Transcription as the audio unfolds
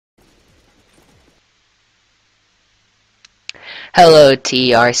Hello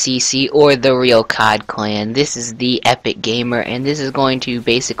TRCC or the real COD clan. This is the Epic Gamer and this is going to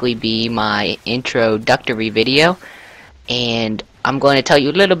basically be my introductory video, and I'm going to tell you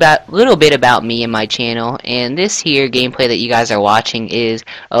a little bit about me and my channel. And this here gameplay that you guys are watching is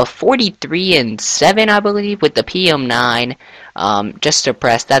a 43-7 I believe with the PM9 just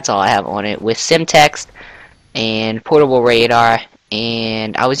suppressed. That's all I have on it, with sim text and portable radar.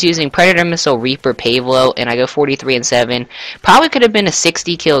 And I was using Predator Missile, Reaper, Pavlo, and I go 43-7. Probably could have been a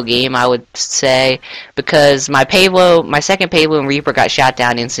 60 kill game, I would say, because my second Pavlo and Reaper got shot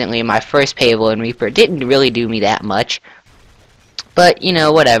down instantly, and my first Pavlo and Reaper didn't really do me that much. But, you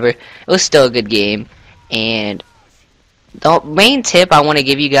know, whatever. It was still a good game. And the main tip I want to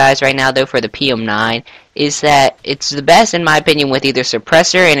give you guys right now, though, for the PM9 is that it's the best, in my opinion, with either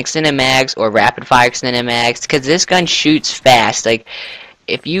suppressor and extended mags or rapid fire extended mags, because this gun shoots fast. Like,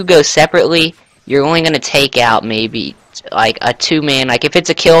 if you go separately, you're only going to take out maybe like a two-man. Like, if it's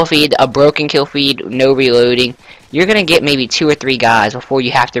a kill feed, a broken kill feed, no reloading, you're going to get maybe 2 or 3 guys before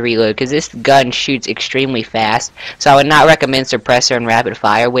you have to reload, because this gun shoots extremely fast. So I would not recommend suppressor and rapid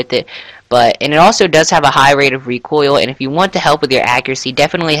fire with it. And it also does have a high rate of recoil, and if you want to help with your accuracy,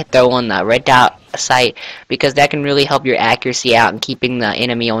 definitely throw on the red dot sight, because that can really help your accuracy out and keeping the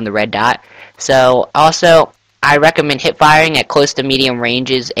enemy on the red dot. So also, I recommend hip firing at close to medium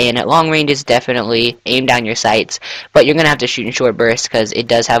ranges, and at long ranges definitely aim down your sights, but you're going to have to shoot in short bursts because it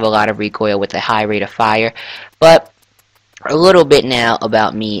does have a lot of recoil with a high rate of fire. But a little bit now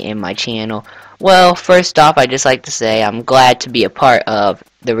about me and my channel. Well, first off, I'd just like to say I'm glad to be a part of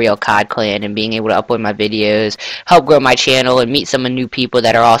the real COD clan and being able to upload my videos, help grow my channel, and meet some new people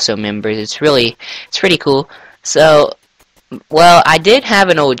that are also members. It's pretty cool. So, well, I did have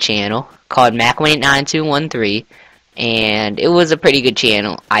an old channel called MW3, and it was a pretty good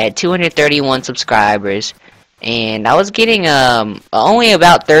channel. I had 231 subscribers, and I was getting only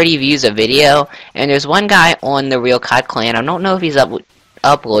about 30 views a video. And there's one guy on the real COD clan. I don't know if he's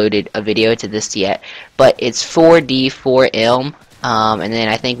uploaded a video to this yet, but it's 4D4Elm. And then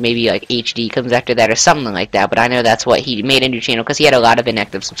I think maybe like HD comes after that or something like that, but I know that's what he made a new channel because he had a lot of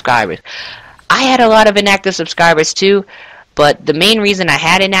inactive subscribers. I had a lot of inactive subscribers too, but the main reason I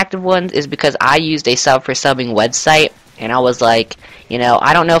had inactive ones is because I used a sub for subbing website, and I was like, you know,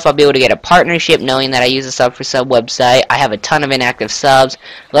 I don't know if I'll be able to get a partnership knowing that I use a sub for sub website. I have a ton of inactive subs.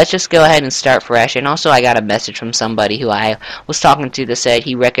 Let's just go ahead and start fresh. And also I got a message from somebody who I was talking to that said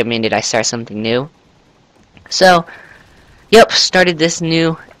he recommended I start something new. So, yep, started this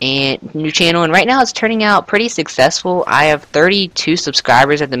new channel, and right now it's turning out pretty successful. I have 32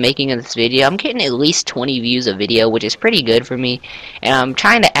 subscribers at the making of this video. I'm getting at least 20 views a video, which is pretty good for me. And I'm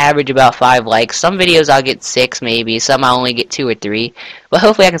trying to average about 5 likes. Some videos I'll get 6 maybe, some I'll only get 2 or 3. But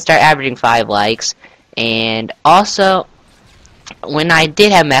hopefully I can start averaging 5 likes. And also, when I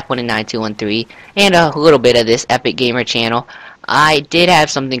did have MW3 and a little bit of this Epic Gamer channel, I did have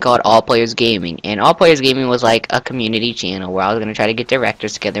something called All Players Gaming, and All Players Gaming was like a community channel where I was going to try to get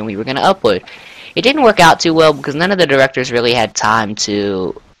directors together and we were going to upload. It didn't work out too well because none of the directors really had time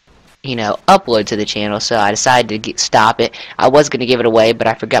to, you know, upload to the channel, so I decided to stop it. I was going to give it away, but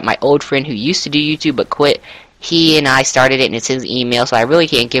I forgot my old friend who used to do YouTube but quit. He and I started it, and it's his email, so I really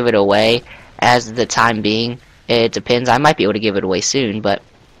can't give it away as the time being. It depends. I might be able to give it away soon, but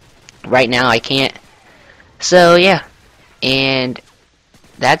right now I can't. So, yeah. And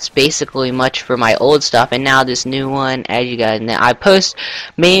that's basically much for my old stuff. And now this new one, as you guys know, I post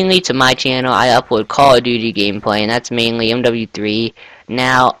mainly to my channel. I upload Call of Duty gameplay, and that's mainly MW3.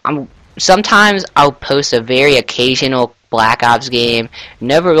 Now, sometimes I'll post a very occasional Black Ops game,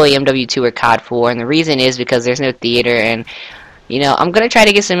 never really MW2 or COD 4, and the reason is because there's no theater, and you know, I'm going to try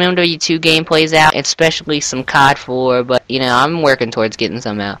to get some MW2 gameplays out, especially some COD 4, but you know, I'm working towards getting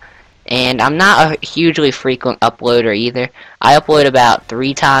some out. And I'm not a hugely frequent uploader either. I upload about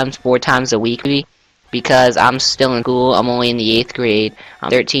 3 times, 4 times a week because I'm still in school. I'm only in the 8th grade.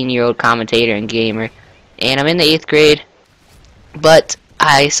 I'm a 13-year-old commentator and gamer, and I'm in the 8th grade. But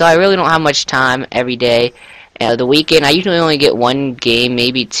so I really don't have much time every day. The weekend, I usually only get 1 game,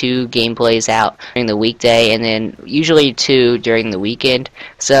 maybe 2 gameplays out during the weekday, and then usually 2 during the weekend.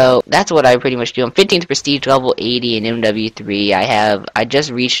 So that's what I pretty much do. I'm 15th prestige, level 80 in MW3. I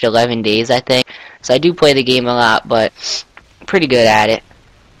just reached 11 days, I think. So I do play the game a lot, but pretty good at it.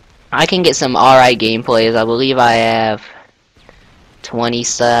 I can get some alright gameplays. I believe I have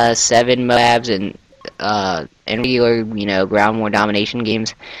 27 labs and regular, you know, ground war domination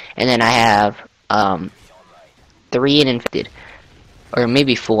games, and then I have 3 in infected, or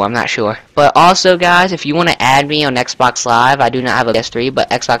maybe 4, I'm not sure. But also, guys, if you want to add me on Xbox Live, I do not have a PS3, but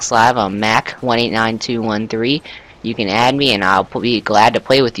Xbox Live on Mac 189213, you can add me, and I'll be glad to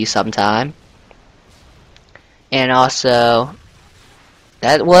play with you sometime. And also,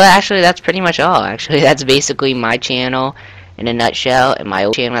 actually, that's pretty much all. Actually, that's basically my channel in a nutshell. And my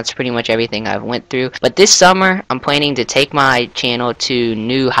old channel, that's pretty much everything I've went through. But this summer, I'm planning to take my channel to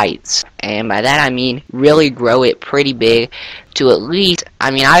new heights. And by that, I mean really grow it pretty big to at least,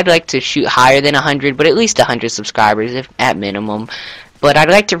 I mean, I'd like to shoot higher than 100, but at least 100 subscribers, if at minimum. But I'd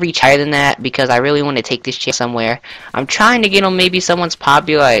like to reach higher than that because I really want to take this channel somewhere. I'm trying to get on maybe someone's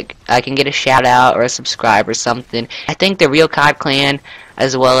popular, like I can get a shout out or a subscribe or something. I think the Real COD Clan,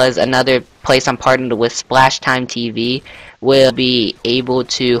 as well as another place I'm partnered with, Splash Time TV, will be able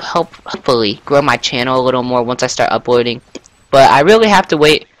to hopefully grow my channel a little more once I start uploading. But I really have to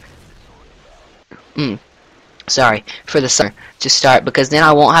wait for the summer to start, because then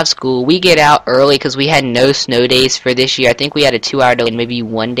I won't have school. We get out early because we had no snow days for this year. I think we had a 2-hour delay and maybe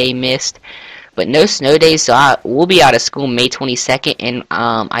 1 day missed, but no snow days, so we'll be out of school May 22nd, and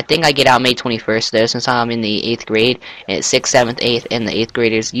I think I get out May 21st though, since I'm in the 8th grade, and it's 6th, 7th, 8th, and the 8th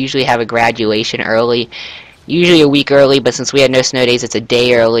graders usually have a graduation early, usually a week early, but since we had no snow days, it's a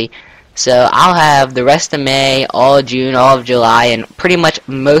day early. So I'll have the rest of May, all of June, all of July, and pretty much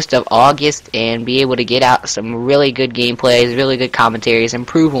most of August, and be able to get out some really good gameplays, really good commentaries,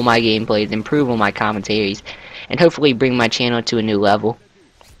 improve on my gameplays, improve on my commentaries, and hopefully bring my channel to a new level.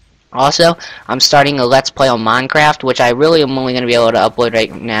 Also, I'm starting a Let's Play on Minecraft, which I really am only going to be able to upload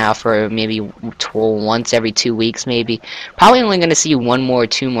right now for maybe once every 2 weeks, maybe. Probably only going to see 1 more or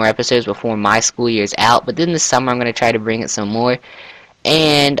 2 more episodes before my school year's out, but then this summer I'm going to try to bring it some more.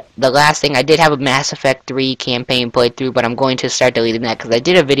 And the last thing, I did have a Mass Effect 3 campaign playthrough, but I'm going to start deleting that because I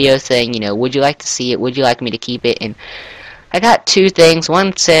did a video saying, you know, would you like to see it? Would you like me to keep it? And I got 2 things.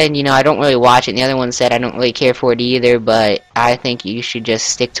 One said, you know, I don't really watch it, and the other one said I don't really care for it either, but I think you should just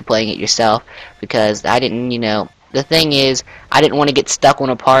stick to playing it yourself, because I didn't, you know, the thing is, I didn't want to get stuck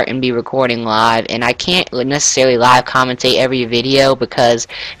on a part and be recording live, and I can't necessarily live commentate every video because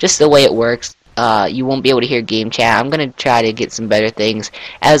just the way it works, you won't be able to hear game chat. I'm going to try to get some better things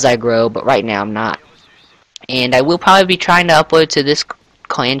as I grow, but right now I'm not. And I will probably be trying to upload to this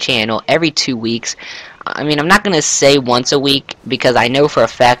clan channel every 2 weeks. I mean, I'm not going to say once a week, because I know for a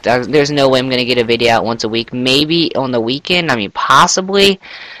fact there's no way I'm going to get a video out once a week. Maybe on the weekend, I mean possibly,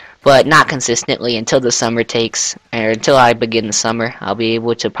 but not consistently until the summer takes, or until I begin the summer. I'll be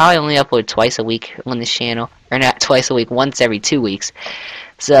able to probably only upload twice a week on this channel, or not twice a week, once every 2 weeks.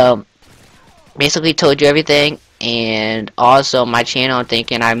 So basically told you everything. And also my channel, I'm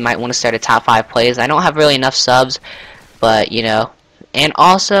thinking I might want to start a top 5 plays. I don't have really enough subs, but you know. And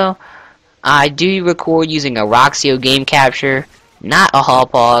also I do record using a Roxio game capture, not a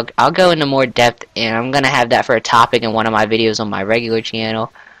Hauppauge. I'll go into more depth, and I'm gonna have that for a topic in one of my videos on my regular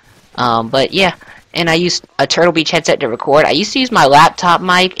channel. But yeah, and I used a Turtle Beach headset to record. I used to use my laptop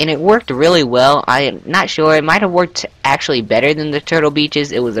mic, and it worked really well. I'm not sure, it might have worked actually better than the Turtle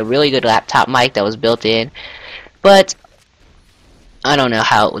Beach's. It was a really good laptop mic that was built in, but I don't know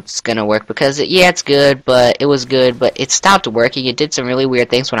how it's gonna work, because yeah, it's good, but it was good, but it stopped working. It did some really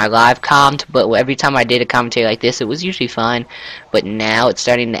weird things when I live commed, but every time I did a commentary like this, it was usually fine. But now it's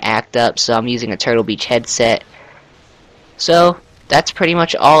starting to act up, so I'm using a Turtle Beach headset. So that's pretty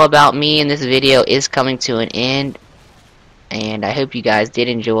much all about me, and this video is coming to an end. And I hope you guys did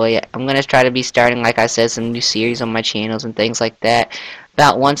enjoy it. I'm gonna try to be starting, like I said, some new series on my channels and things like that.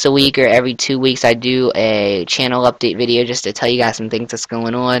 About once a week or every 2 weeks, I do a channel update video just to tell you guys some things that's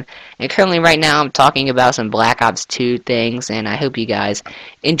going on. And currently, right now, I'm talking about some Black Ops 2 things, and I hope you guys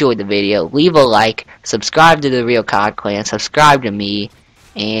enjoyed the video. Leave a like, subscribe to the Real COD Clan, subscribe to me,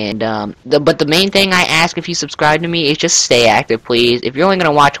 and but the main thing I ask if you subscribe to me is just stay active, please. If you're only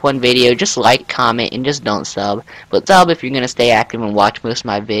gonna watch one video, just like, comment, and just don't sub. But sub if you're gonna stay active and watch most of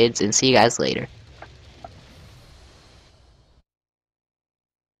my vids. And see you guys later.